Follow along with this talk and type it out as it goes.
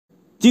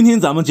今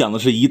天咱们讲的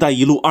是一带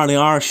一路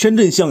2022深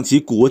圳象棋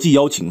国际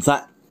邀请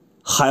赛，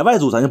海外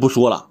组咱就不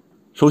说了，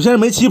首先是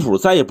没棋谱，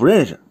咱也不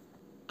认识，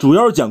主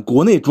要是讲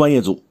国内专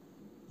业组，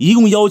一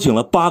共邀请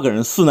了8个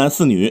人，4男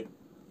4女。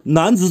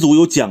男子组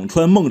有蒋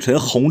川、孟辰、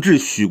洪志、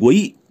许国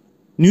义，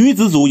女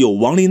子组有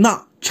王琳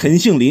娜、陈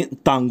杏林、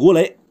党国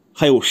雷，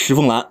还有石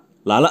凤兰。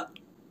兰兰，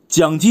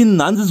奖金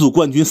男子组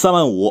冠军3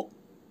万5，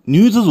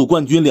女子组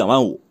冠军2万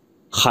5，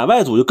海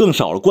外组就更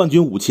少了，冠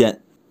军5000。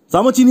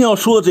咱们今天要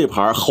说的这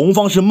盘，红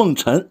方是孟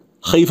辰，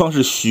黑方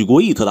是许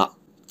国义特大，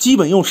基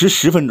本用时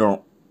10分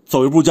钟，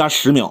走一步加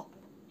10秒，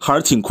还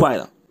是挺快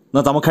的。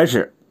那咱们开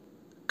始，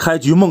开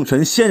局孟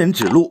辰仙人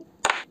指路，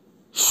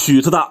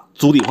许特大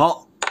足底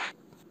炮，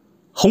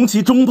红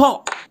棋中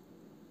炮，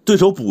对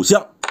手补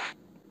象，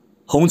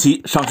红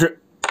棋上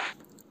士，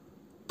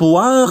补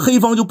完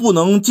黑方就不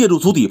能借助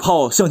足底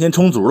炮向前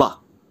冲卒了。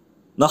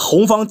那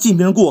红方进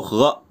兵过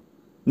河，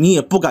你也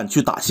不敢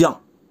去打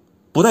象，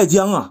不带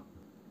将啊。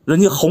人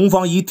家红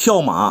方一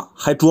跳马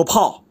还捉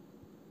炮，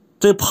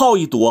这炮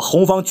一躲，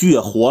红方车也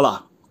活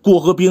了，过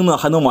河兵呢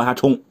还能往下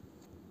冲。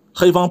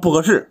黑方不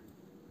合适，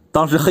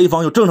当时黑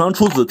方就正常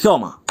出子跳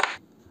马，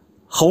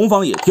红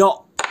方也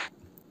跳，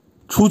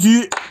出车，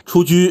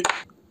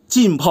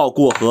进炮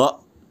过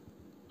河，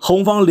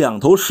红方2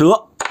头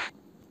蛇，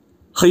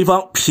黑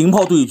方平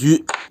炮对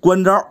车，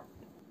关招。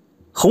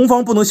红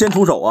方不能先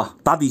出手啊，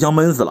打底象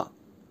闷死了。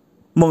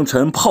孟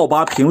辰炮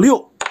8平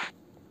6，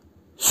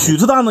许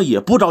特大呢也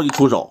不着急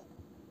出手，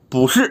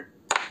补士，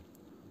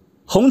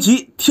红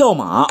棋跳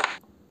马，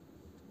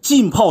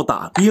进炮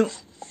打兵，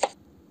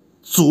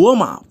左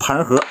马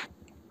盘河，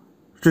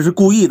这是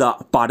故意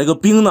的，把这个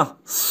兵呢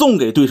送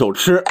给对手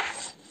吃。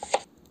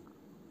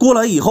过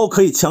来以后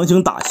可以强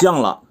行打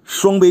象了，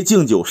双杯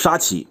敬酒杀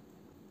棋，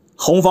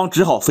红方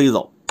只好飞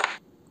走，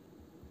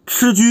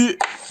吃车，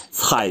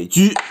踩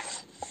车，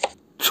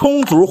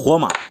冲卒活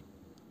马，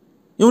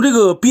因为这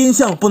个边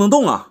象不能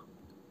动啊，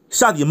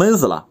下底闷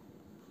死了。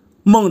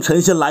孟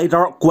辰先来一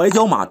招拐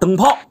角马蹬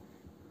炮，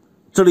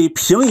这里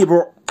平一步，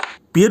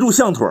别住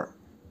象腿，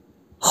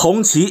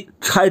红棋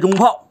拆中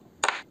炮，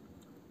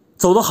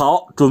走得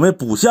好，准备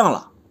补象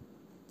了，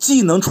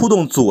既能出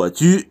动左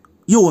车，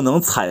又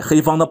能踩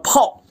黑方的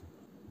炮，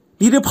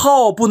你这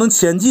炮不能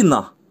前进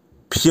呢，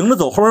平着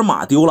走后边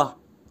马丢了，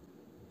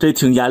这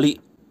挺严厉。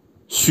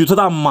许特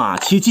大马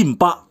骑进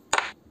8，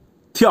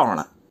跳上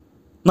来，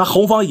那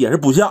红方也是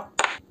补象，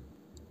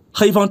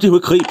黑方这回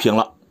可以平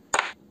了。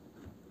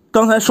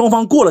刚才双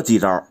方过了几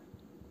招，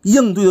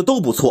应对的都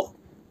不错，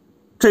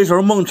这时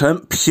候孟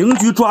辰平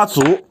车抓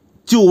卒，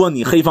就问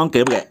你黑方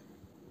给不给。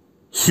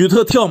许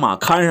特跳马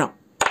看上，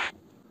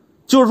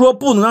就是说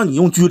不能让你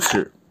用车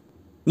吃，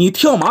你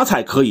跳马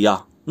踩可以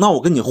啊，那我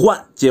跟你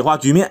换，简化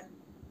局面。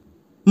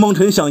孟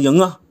辰想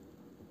赢啊，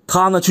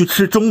他呢去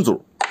吃中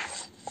卒，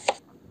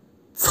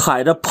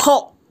踩着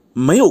炮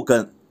没有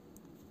跟，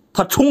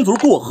他冲卒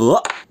过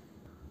河，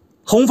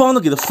红方呢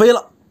给他飞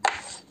了，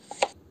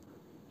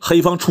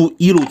黑方出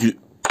一路车。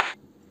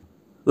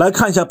来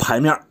看一下牌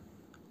面，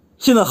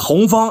现在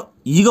红方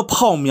一个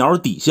炮瞄着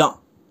底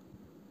象，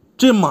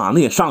这马呢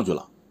也上去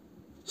了，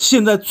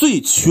现在最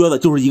缺的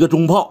就是一个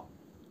中炮，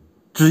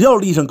只要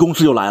立上攻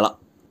势就来了。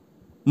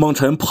孟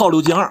辰炮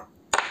6进2，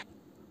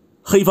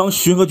黑方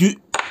巡河车，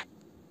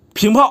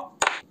平炮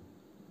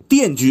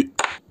电车，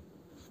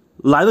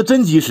来的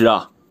真及时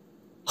啊。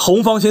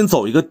红方先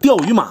走一个钓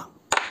鱼马，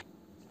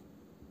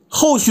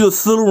后续的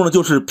思路呢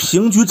就是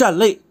平车站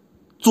肋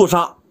做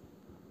杀，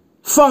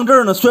放这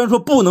儿呢虽然说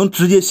不能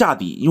直接下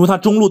底，因为它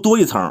中路多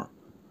一层，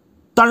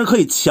但是可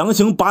以强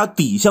行把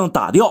底象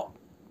打掉，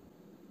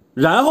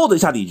然后再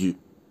下底车，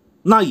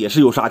那也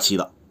是有杀棋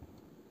的。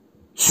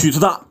许特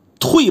大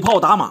退炮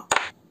打马，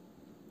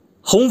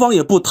红方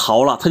也不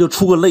逃了，他就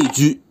出个肋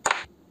车，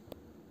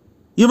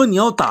因为你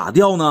要打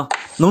掉呢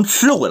能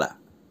吃回来，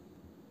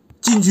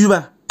进车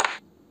呗。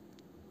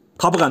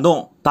他不敢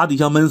动，打底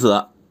象闷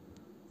死，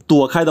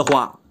躲开的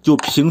话就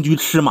平车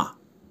吃马，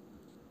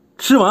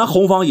吃完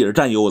红方也是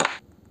占优的。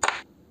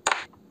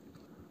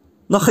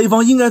那黑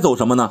方应该走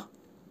什么呢？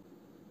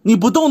你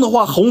不动的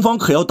话，红方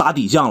可要打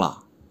底象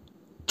了，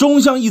中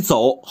象一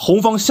走，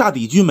红方下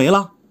底车没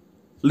了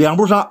，2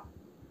步杀。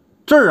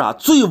这儿啊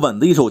最稳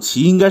的一手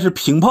棋应该是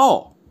平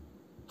炮，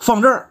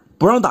放这儿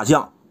不让打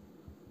象，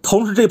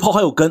同时这炮还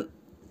有跟。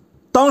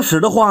当时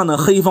的话呢，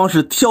黑方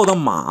是跳的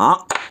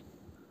马，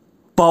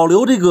保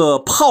留这个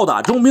炮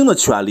打中兵的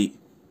权利，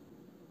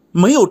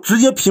没有直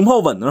接平炮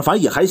稳的，反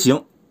正也还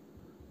行。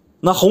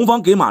那红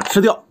方给马吃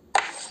掉，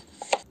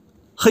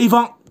黑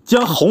方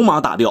将红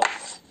马打掉，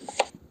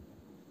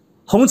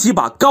红棋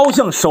把高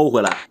象收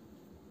回来，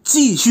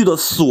继续的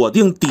锁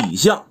定底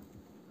象，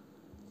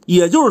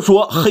也就是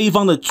说黑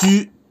方的车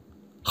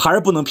还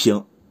是不能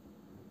平，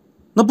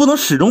那不能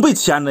始终被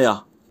牵着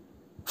呀，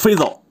飞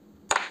走。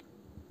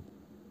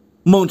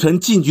孟辰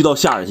进车到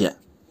下二线，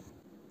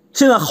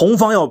现在红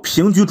方要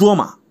平车捉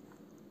马，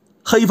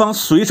黑方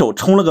随手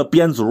冲了个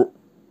边卒，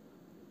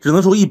只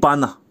能说一般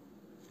呢，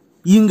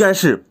应该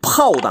是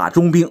炮打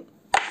中兵。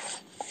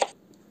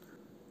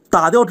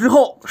打掉之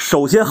后，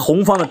首先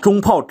红方的中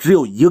炮只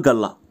有一个根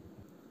了，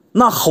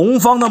那红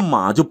方的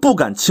马就不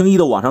敢轻易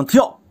的往上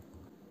跳。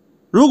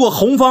如果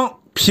红方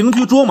平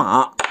车捉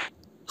马，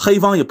黑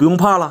方也不用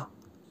怕了，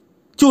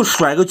就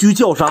甩个车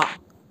叫杀，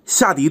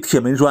下底铁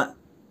门栓。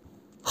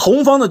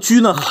红方的车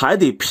呢还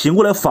得平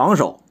过来防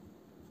守，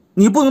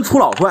你不能出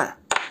老帅，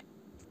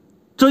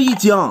这一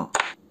将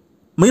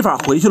没法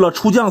回去了，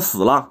出将死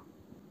了。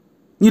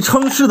你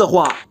称势的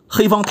话，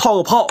黑方套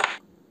个炮，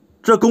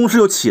这攻势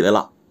就起来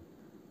了。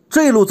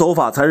这路走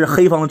法才是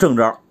黑方的正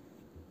招。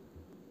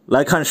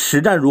来看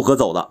实战如何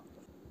走的，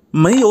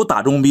没有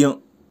打中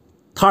兵，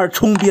他是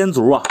冲边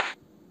卒啊。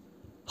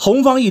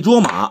红方一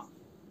捉马，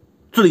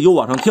这里又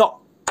往上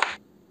跳。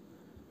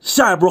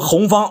下一步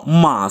红方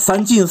马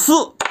3进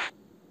4，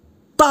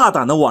大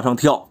胆的往上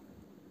跳，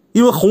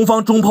因为红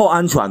方中炮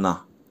安全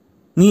呢，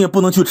你也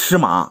不能去吃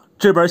马，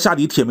这边下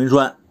底铁门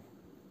栓。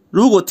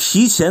如果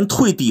提前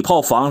退底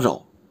炮防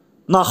守，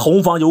那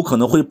红方有可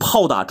能会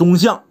炮打中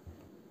象。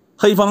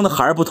黑方的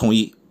还是不同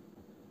意，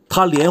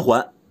他连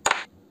环。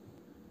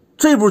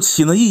这步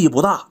棋呢意义不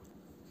大，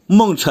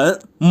孟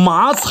辰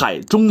马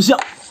踩中象，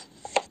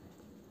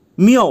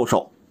妙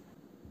手。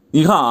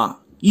你看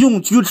啊，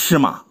用车吃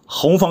马，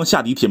红方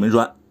下底铁门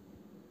栓，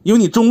因为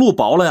你中路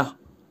薄了呀。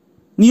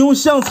你用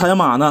象踩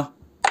马呢，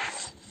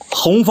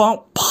红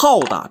方炮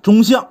打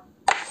中象。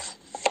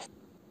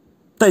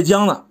带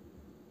将呢，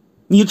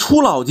你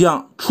出老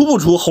将出不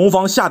出，红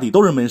方下底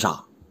都是门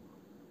杀，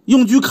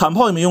用车砍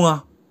炮也没用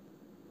啊。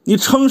你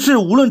称势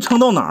无论称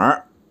到哪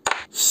儿，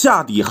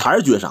下底还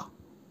是绝杀。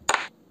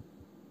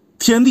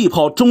天地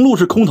炮中路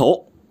是空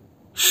投，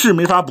是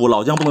没法补，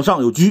老将不能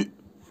上，有车。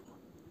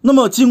那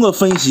么经过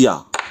分析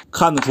啊，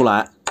看得出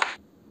来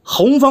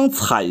红方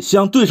踩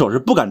象对手是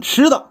不敢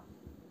吃的，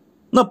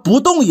那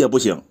不动也不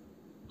行，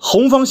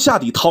红方下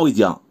底掏一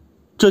将，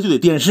这就得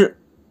电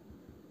视，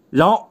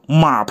然后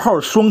马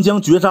炮双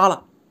将绝杀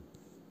了。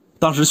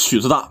当时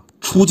许子大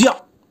出将，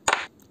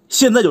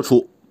现在就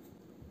出。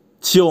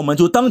棋友们，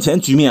就当前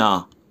局面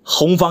啊，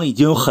红方已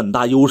经有很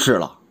大优势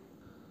了，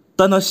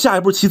但他下一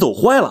步棋走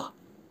坏了。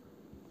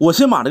我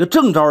先把这个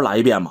正招来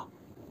一遍吧。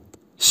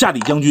下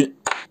底将军，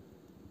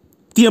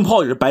电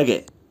炮也是白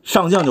给，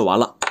上将就完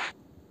了，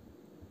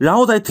然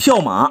后再跳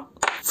马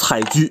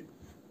踩车。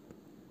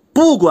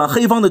不管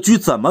黑方的车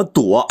怎么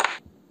躲，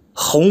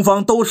红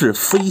方都是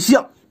飞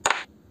象。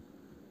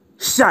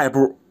下一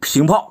步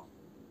平炮，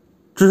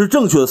这是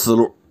正确的思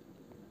路。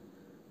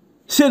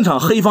现场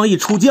黑方一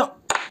出将，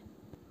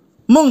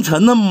孟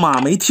辰呢马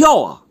没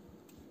跳啊，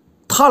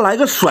他来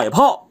个甩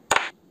炮，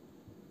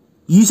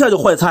一下就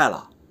坏菜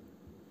了。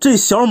这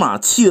小马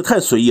气得太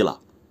随意了，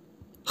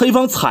黑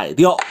方踩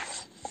掉，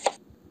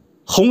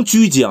红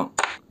车将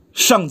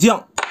上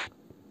将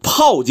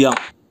炮将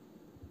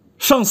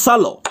上3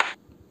楼，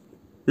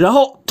然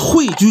后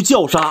退车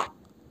叫杀，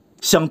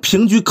想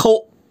平车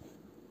抠，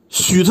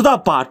许他大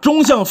把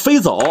中象飞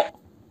走，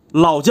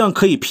老将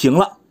可以平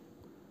了。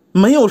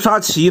没有杀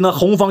棋呢，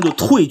红方就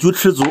退车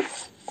吃卒。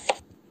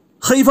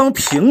黑方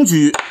平车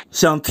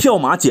想跳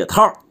马解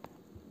套，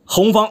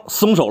红方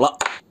松手了。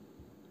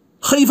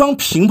黑方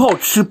平炮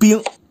吃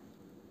兵，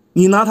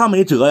你拿他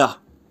没辙呀，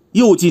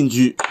又进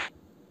车，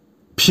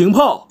平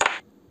炮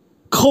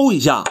抠一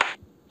下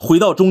回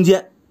到中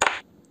间，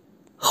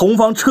红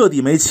方彻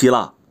底没棋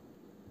了，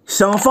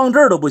想放这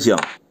儿都不行，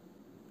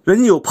人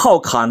家有炮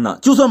看呢，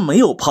就算没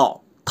有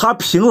炮，他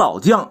平老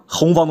将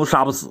红方都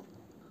杀不死。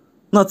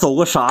那走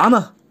个啥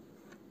呢？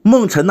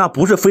孟辰那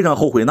不是非常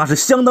后悔，那是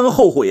相当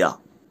后悔呀。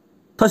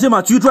他先把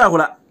车拽回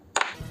来，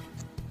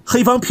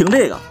黑方平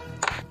这个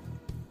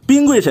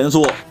兵贵神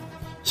速，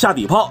下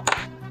底炮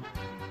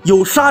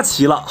有杀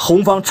棋了，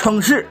红方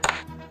称势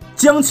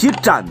将其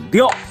斩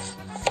掉，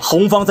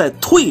红方再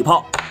退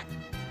炮，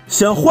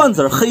想换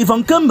子黑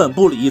方根本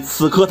不理，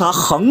此刻他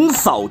横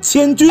扫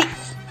千军，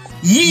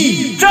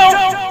一招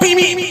毙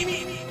命。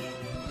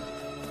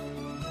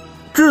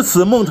至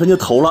此孟辰就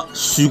投了，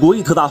许国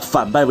义特大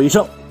反败为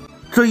胜。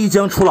这一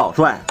将出老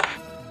帅，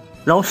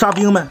然后杀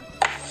兵呗。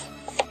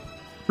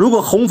如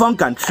果红方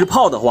敢吃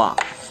炮的话，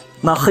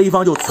那黑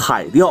方就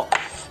踩掉，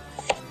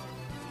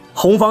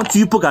红方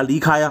车不敢离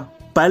开呀，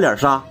白脸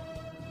杀。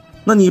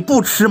那你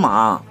不吃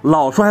马，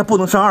老帅还不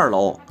能上2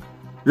楼，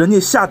人家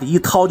下底一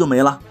掏就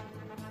没了。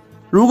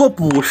如果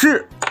补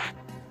士，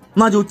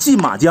那就进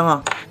马将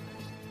啊，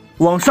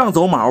往上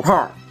走马后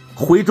炮，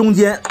回中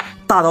间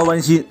大刀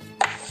剜心，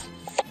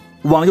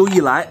往右一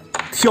来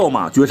跳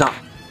马绝杀。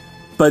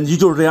本局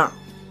就是这样，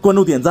关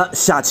注点赞，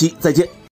下期再见。